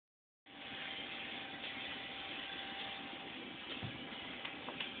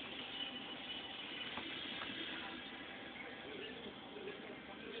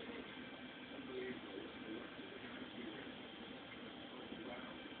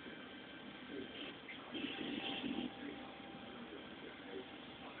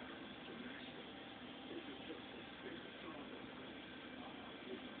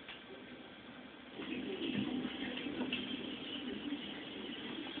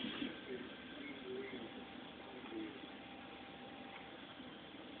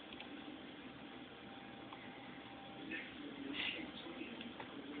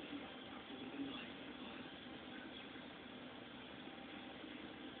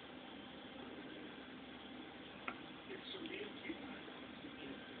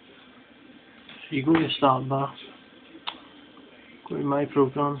So you go to the start bar, go to my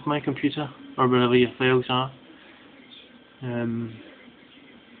programs, my computer, or wherever your files are.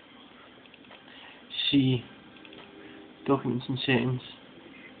 See documents and settings,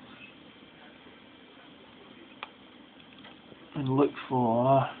 and look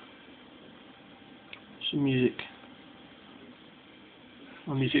for some music,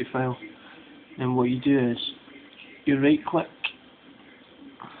 a music file. And what you do is you right click,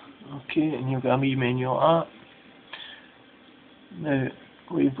 okay, and you'll get a wee menu like that. Now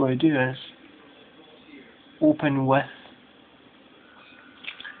what you've got to do is open with,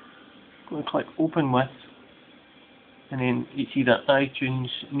 go to click open with, and then it's either iTunes,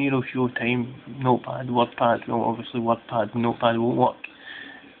 Nero Showtime, Notepad, WordPad. Well, obviously WordPad and Notepad won't work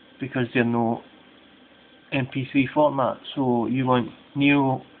because they're no MP3 format, so you want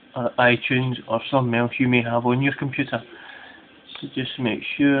Nero or iTunes or something else you may have on your computer. So just make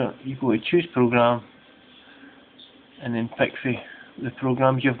sure you go to choose program and then pick the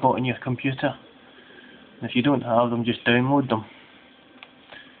programs you've got on your computer. And if you don't have them, just download them.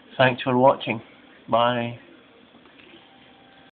 Thanks for watching. Bye.